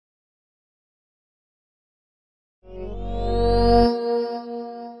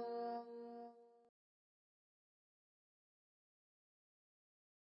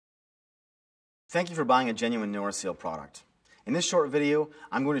Thank you for buying a genuine Norriseal product. In this short video,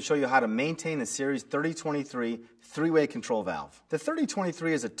 I'm going to show you how to maintain the Series 3023 three-way control valve. The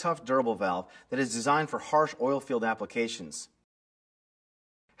 3023 is a tough, durable valve that is designed for harsh oil field applications.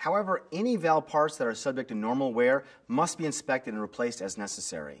 However, any valve parts that are subject to normal wear must be inspected and replaced as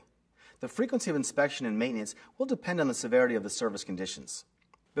necessary. The frequency of inspection and maintenance will depend on the severity of the service conditions.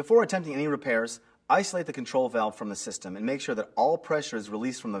 Before attempting any repairs, isolate the control valve from the system and make sure that all pressure is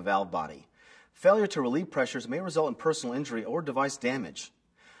released from the valve body. Failure to relieve pressures may result in personal injury or device damage.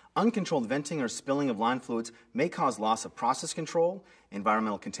 Uncontrolled venting or spilling of line fluids may cause loss of process control,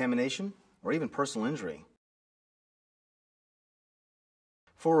 environmental contamination, or even personal injury.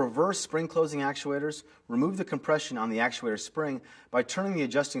 For reverse spring closing actuators, remove the compression on the actuator spring by turning the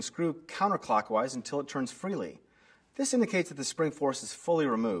adjusting screw counterclockwise until it turns freely. This indicates that the spring force is fully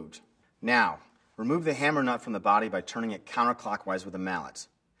removed. Now, remove the hammer nut from the body by turning it counterclockwise with a mallet.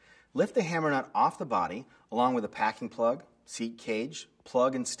 Lift the hammer nut off the body along with the packing plug, seat cage,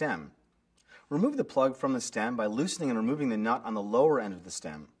 plug, and stem. Remove the plug from the stem by loosening and removing the nut on the lower end of the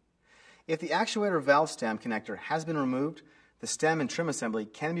stem. If the actuator valve stem connector has been removed, the stem and trim assembly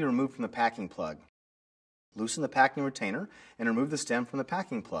can be removed from the packing plug. Loosen the packing retainer and remove the stem from the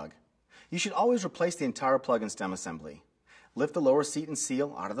packing plug. You should always replace the entire plug and stem assembly. Lift the lower seat and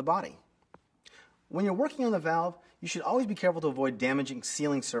seal out of the body. When you're working on the valve, you should always be careful to avoid damaging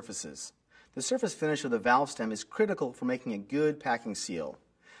sealing surfaces. The surface finish of the valve stem is critical for making a good packing seal.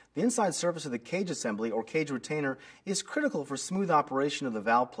 The inside surface of the cage assembly or cage retainer is critical for smooth operation of the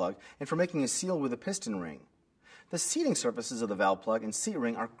valve plug and for making a seal with a piston ring. The seating surfaces of the valve plug and seat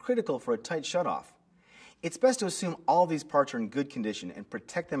ring are critical for a tight shutoff. It's best to assume all these parts are in good condition and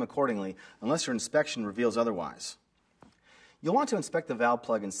protect them accordingly unless your inspection reveals otherwise. You'll want to inspect the valve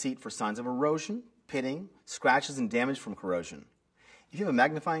plug and seat for signs of erosion, pitting, scratches, and damage from corrosion. If you have a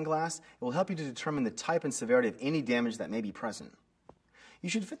magnifying glass, it will help you to determine the type and severity of any damage that may be present. You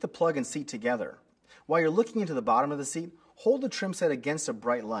should fit the plug and seat together. While you're looking into the bottom of the seat, hold the trim set against a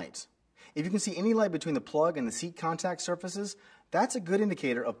bright light. If you can see any light between the plug and the seat contact surfaces, that's a good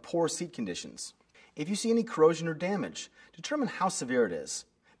indicator of poor seat conditions. If you see any corrosion or damage, determine how severe it is.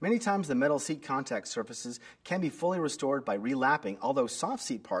 Many times the metal seat contact surfaces can be fully restored by relapping, although soft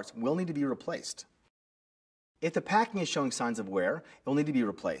seat parts will need to be replaced. If the packing is showing signs of wear, it will need to be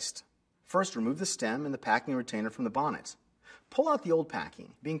replaced. First, remove the stem and the packing retainer from the bonnet. Pull out the old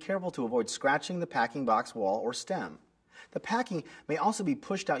packing, being careful to avoid scratching the packing box wall or stem. The packing may also be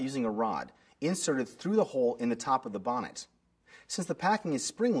pushed out using a rod, inserted through the hole in the top of the bonnet. Since the packing is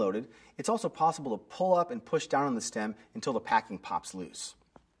spring-loaded, it's also possible to pull up and push down on the stem until the packing pops loose.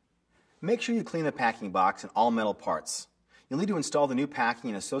 Make sure you clean the packing box and all metal parts. You'll need to install the new packing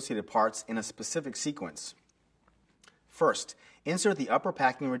and associated parts in a specific sequence. First, insert the upper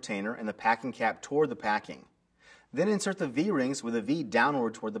packing retainer and the packing cap toward the packing. Then insert the V-rings with a V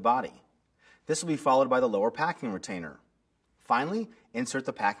downward toward the body. This will be followed by the lower packing retainer. Finally, insert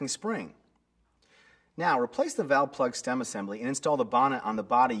the packing spring. Now, replace the valve plug stem assembly and install the bonnet on the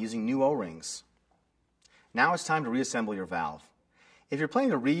body using new O-rings. Now it's time to reassemble your valve. If you're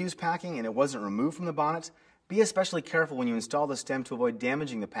planning to reuse packing and it wasn't removed from the bonnet, be especially careful when you install the stem to avoid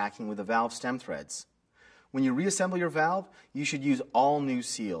damaging the packing with the valve stem threads. When you reassemble your valve, you should use all new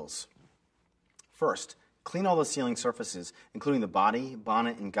seals. First, clean all the sealing surfaces, including the body,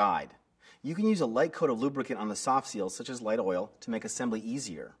 bonnet, and guide. You can use a light coat of lubricant on the soft seals, such as light oil, to make assembly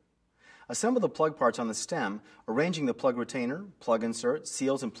easier. Assemble the plug parts on the stem, arranging the plug retainer, plug insert,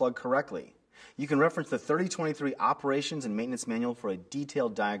 seals, and plug correctly. You can reference the 3023 Operations and Maintenance Manual for a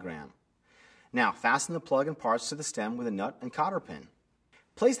detailed diagram. Now, fasten the plug and parts to the stem with a nut and cotter pin.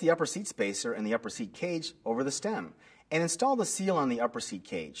 Place the upper seat spacer and the upper seat cage over the stem and install the seal on the upper seat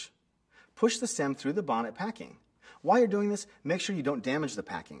cage. Push the stem through the bonnet packing. While you're doing this, make sure you don't damage the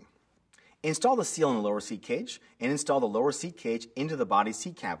packing. Install the seal in the lower seat cage and install the lower seat cage into the body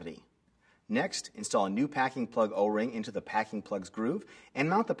seat cavity. Next, install a new packing plug O-ring into the packing plug's groove and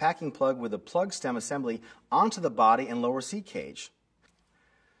mount the packing plug with the plug stem assembly onto the body and lower seat cage.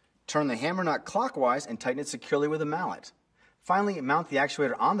 Turn the hammer nut clockwise and tighten it securely with a mallet. Finally, mount the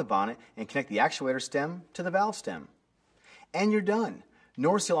actuator on the bonnet and connect the actuator stem to the valve stem. And you're done.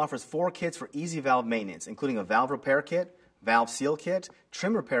 Norriseal offers 4 kits for easy valve maintenance, including a valve repair kit, valve seal kit,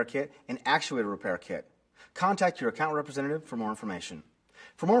 trim repair kit, and actuator repair kit. Contact your account representative for more information.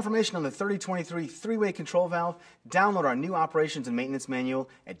 For more information on the 3023 three-way control valve, download our new Operations and Maintenance Manual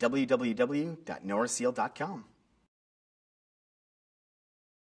at www.norriseal.com.